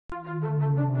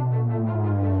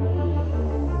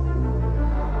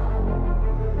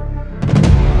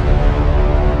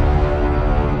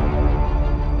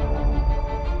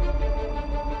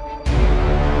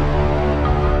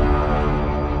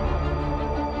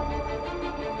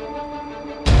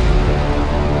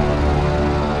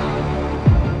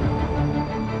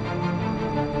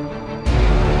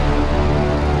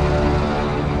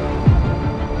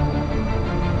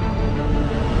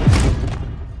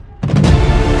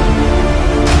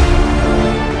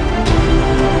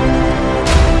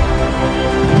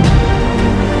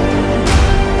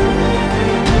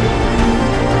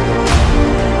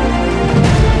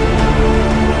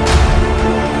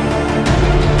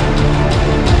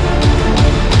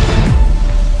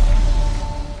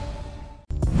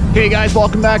Hey guys,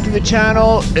 welcome back to the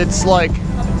channel. It's like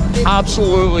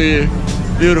absolutely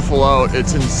beautiful out.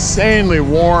 It's insanely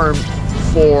warm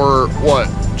for what,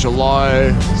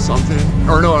 July something?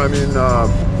 Or no, I mean,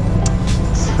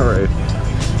 sorry.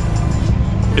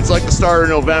 It's like the start of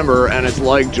November and it's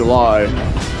like July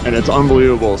and it's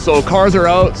unbelievable. So cars are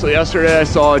out. So yesterday I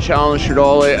saw a Challenge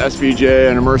Stradale, SVJ,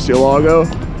 and a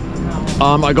Murcielago.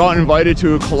 I got invited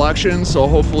to a collection, so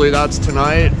hopefully that's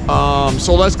tonight.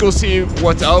 So let's go see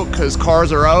what's out, because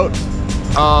cars are out.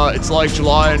 It's like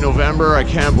July and November, I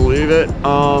can't believe it.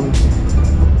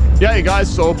 Yeah, you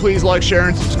guys, so please like, share,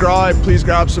 and subscribe. Please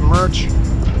grab some merch.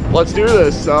 Let's do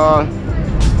this.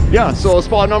 Yeah, so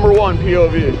spot number 1,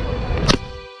 POV.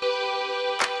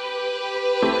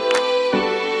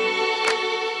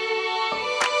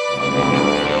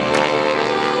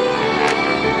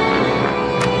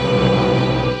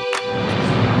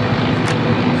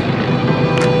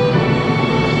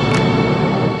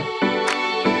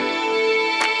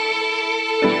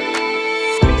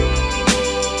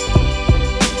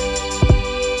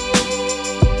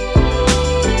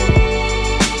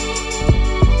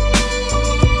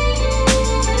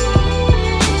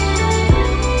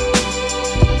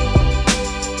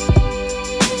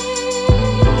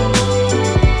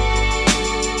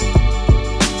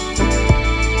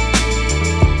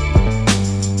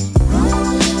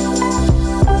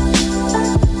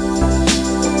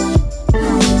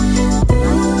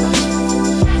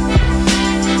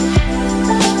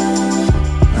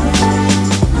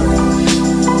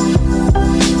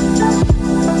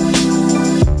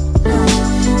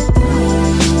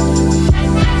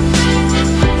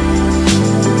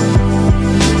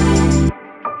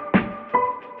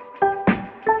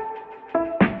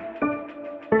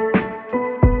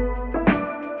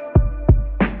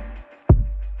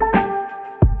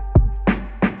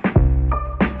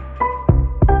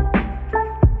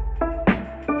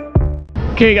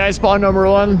 Okay guys, spot number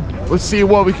 1. Let's see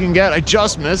what we can get. I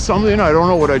just missed something. I don't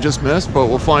know what I just missed, but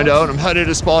we'll find out. I'm headed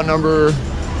to spot number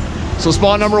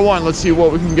 1. Let's see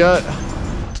what we can get.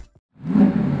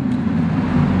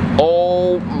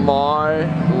 Oh my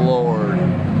Lord.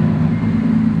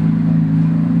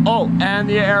 Oh, and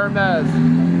the Hermes.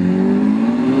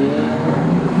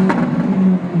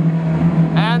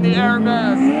 And the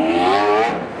Hermes.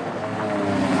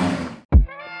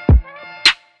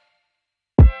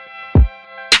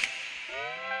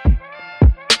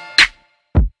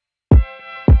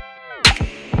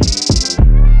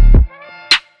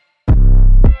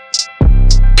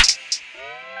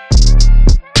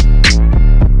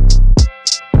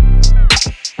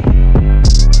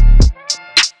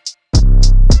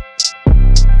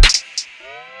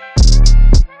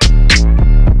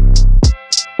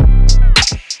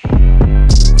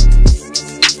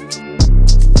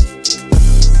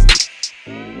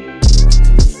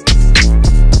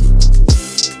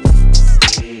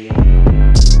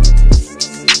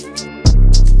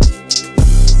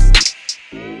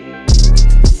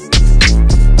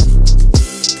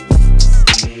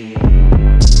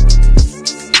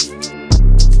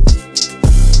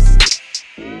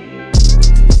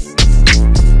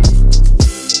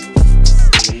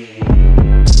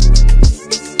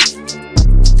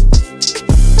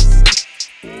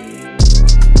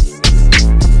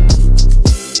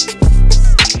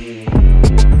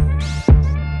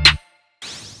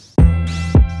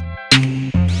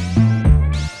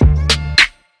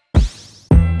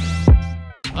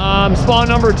 Spot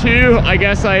number 2, I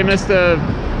guess I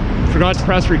forgot to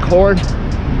press record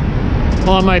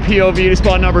on my POV to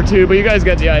spot number 2, but you guys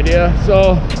get the idea.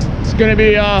 So it's gonna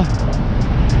be a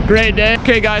great day.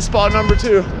 Okay guys, spot number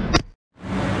 2.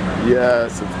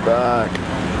 Yes, it's back.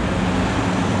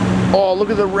 Oh, look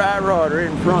at the rat rod right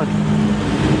in front.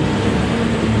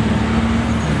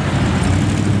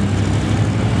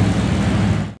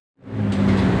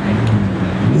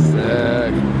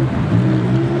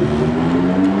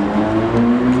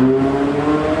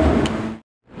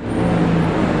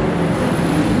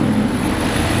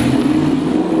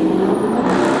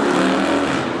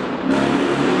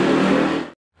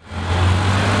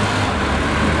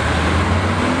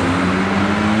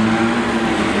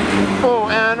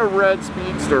 Red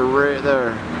Speedster right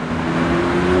there.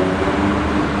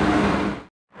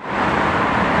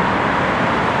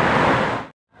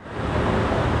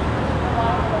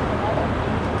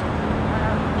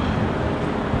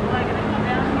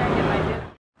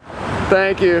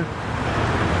 Thank you.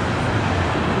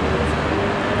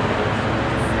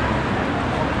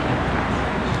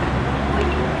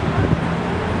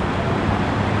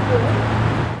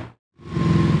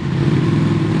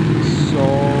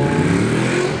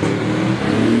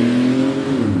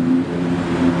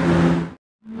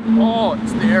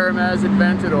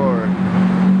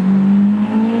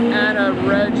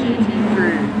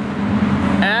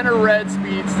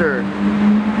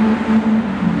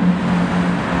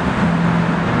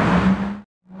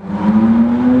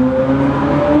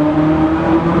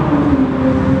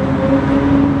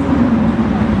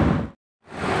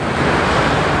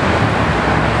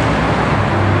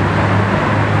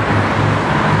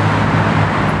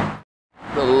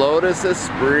 Lotus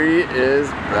Esprit is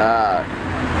back.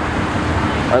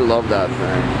 I love that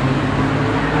thing.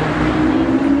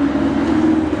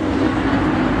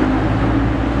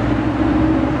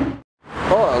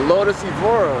 Oh, a Lotus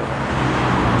Evora.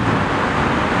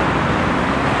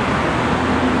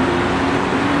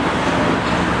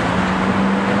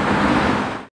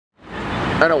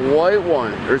 And a white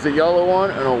one. There's a yellow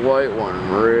one and a white one.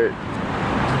 Right.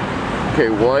 Okay,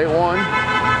 white one.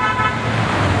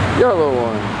 Yellow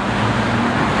one.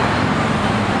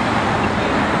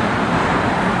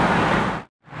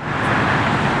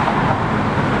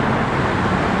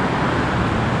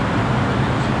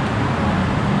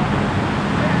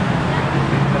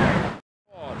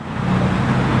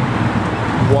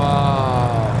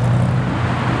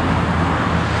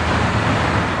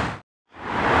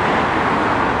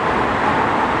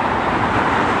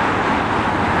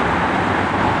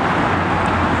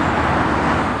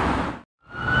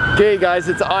 Okay guys,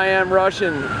 it's I Am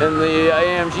Russian in the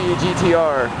AMG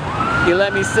GTR. He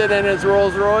let me sit in his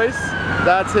Rolls Royce.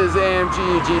 That's his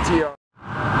AMG GTR.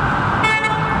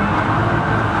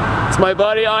 It's my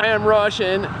buddy I Am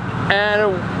Russian and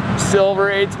a silver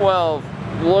 812.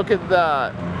 Look at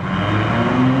that.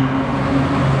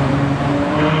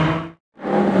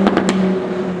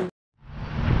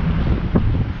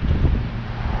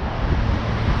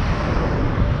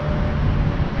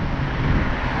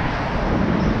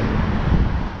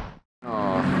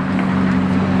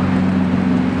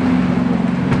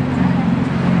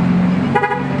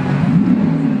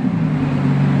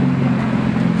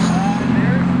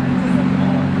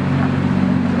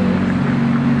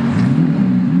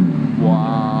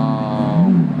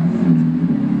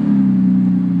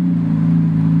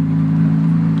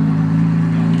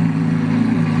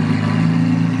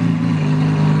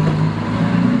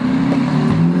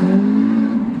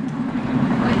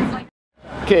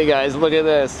 Okay guys, look at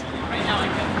this.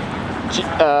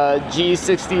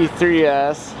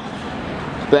 G63S,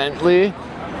 Bentley,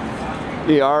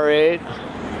 the R8,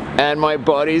 and my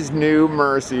buddy's new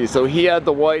Mercy. So he had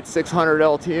the white 600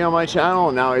 LT on my channel,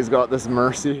 and now he's got this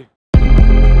Mercy.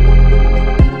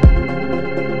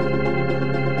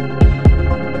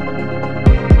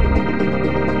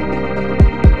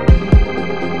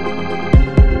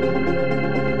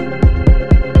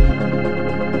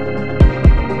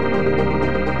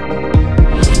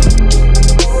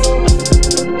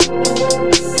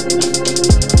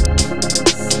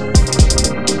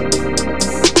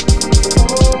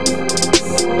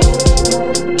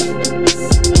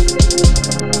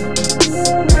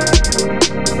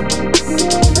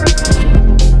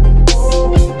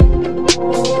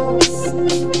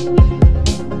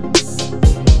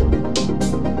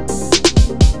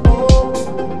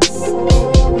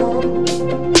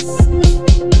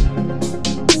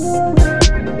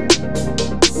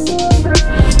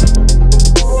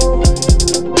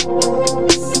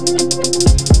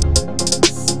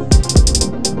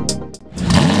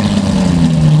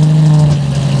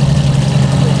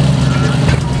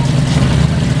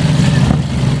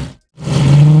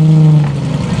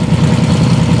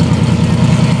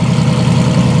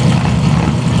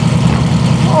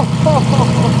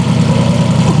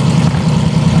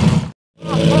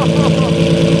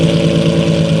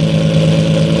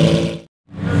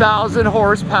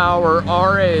 Horsepower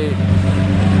R8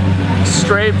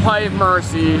 straight pipe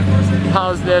Mercy.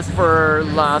 How's this for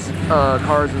last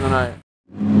cars in the night?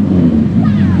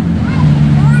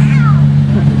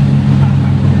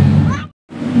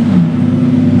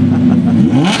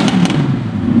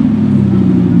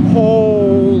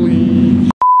 Holy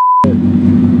shit.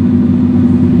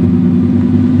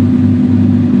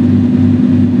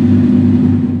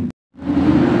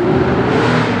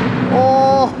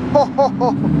 Oh.